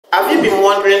Have you been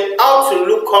wondering how to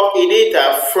look up a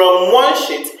data from one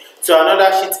sheet to another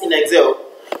sheet in Excel?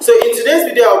 So in today's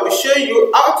video, I'll be showing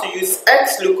you how to use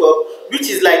Xlookup, which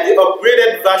is like the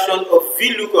upgraded version of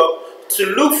VLOOKUP, to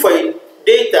look for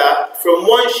data from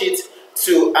one sheet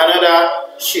to another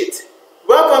sheet.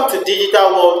 Welcome to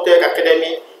Digital World Tech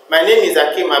Academy. My name is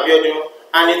Akim Abiodun,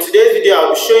 and in today's video,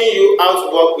 I'll be showing you how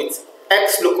to work with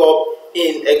Xlookup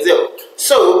in Excel.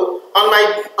 So on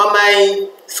my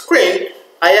screen,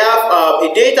 I have a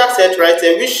data set right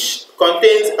here which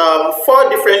contains 4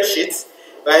 different sheets.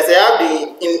 Right, I have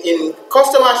in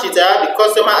customer sheet, I have the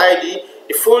customer ID,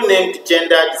 the full name, the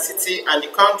gender, the city, and the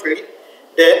country.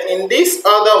 Then in this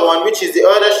other one, which is the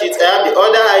other sheet, I have the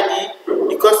order ID,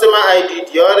 the customer ID,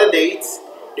 the order date,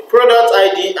 the product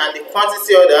ID, and the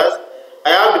quantity orders.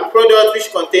 I have the product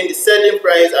which contains the selling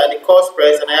price and the cost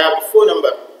price, and I have the phone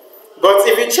number. But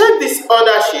if you check this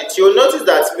other sheet, you'll notice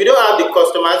that we don't have the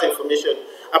customer's information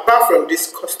apart from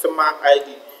this customer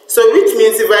ID. So which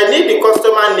means if I need the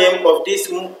customer name of this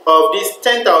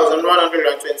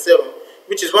 10,127,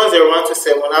 which is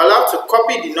 10127, I'll have to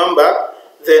copy the number,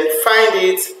 then find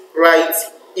it right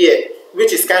here,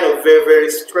 which is kind of very, very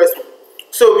stressful.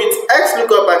 So with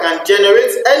Xlookup, I can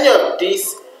generate any of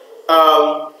these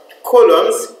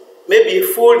columns, maybe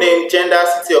full name, gender,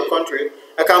 city, or country.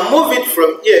 I can move it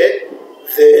from here,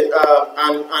 then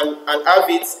and have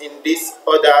it in this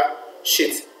other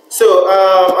sheet. So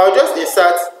I'll just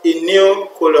insert a new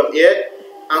column here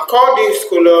and call this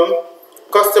column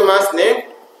customers name,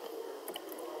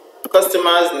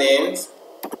 customers names.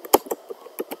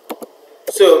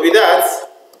 So with that,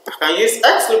 I can use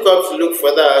Xlookup to look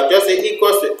for that. I'll just say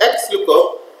equals to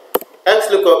Xlookup.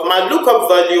 My lookup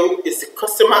value is the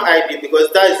customer ID because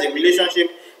that is the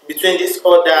relationship between this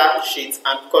order sheet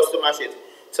and customer sheet.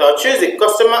 So I'll choose the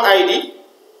customer ID.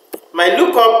 My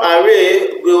lookup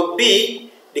array will be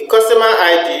the customer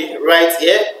ID right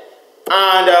here,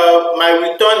 and my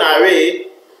return array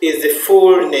is the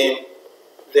full name.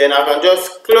 Then I can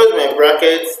just close my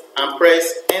brackets and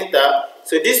press enter.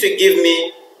 So this will give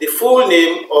me the full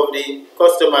name of the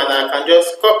customer, and I can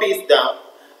just copy it down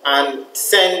and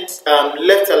send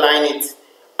left align it.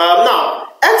 Now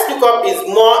Xlookup is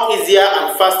more easier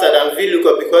and faster than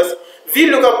VLOOKUP because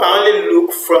VLOOKUP can only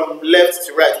look from left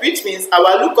to right, which means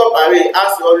our lookup array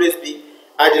has to always be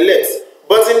at the left.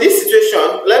 But in this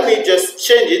situation, let me just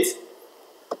change it.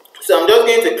 So I'm just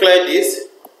going to clear this.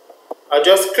 I'll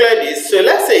just clear this. So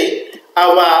let's say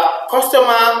our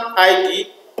customer ID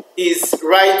is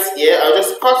right here. I'll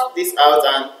just cut this out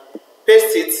and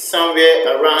paste it somewhere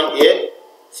around here.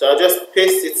 So I'll just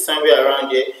paste it somewhere around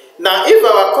here. Now, if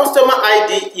our customer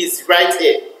ID is right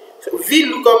here, so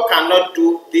VLOOKUP cannot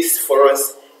do this for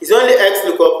us. It's only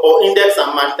Xlookup or index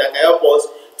and match that can help us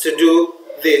to do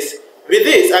this. With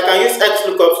this, I can use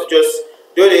Xlookup to just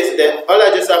do this. Then all I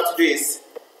just have to do is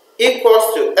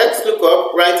equals to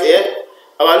Xlookup right here.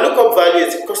 Our lookup value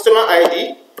is the customer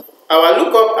ID. Our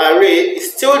lookup array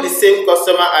is still the same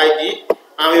customer ID,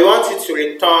 and we want it to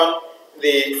return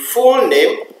the full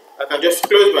name. I can just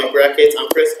close my brackets and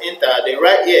press enter. Then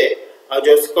right here, I'll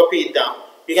just copy it down.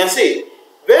 You can see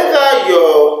whether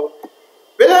your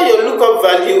lookup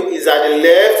value is at the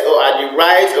left or at the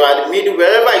right or at the middle,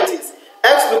 wherever it is,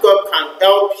 Xlookup can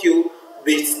help you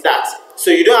with that.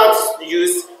 So you don't have to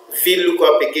use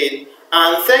VLOOKUP again.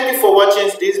 And thank you for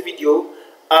watching this video.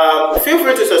 Feel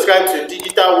free to subscribe to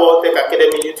Digital World Tech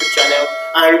Academy YouTube channel,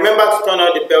 and remember to turn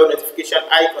on the bell notification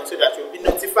icon so that you'll be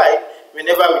notified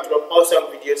whenever we drop awesome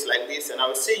videos like this. And I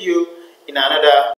will see you in another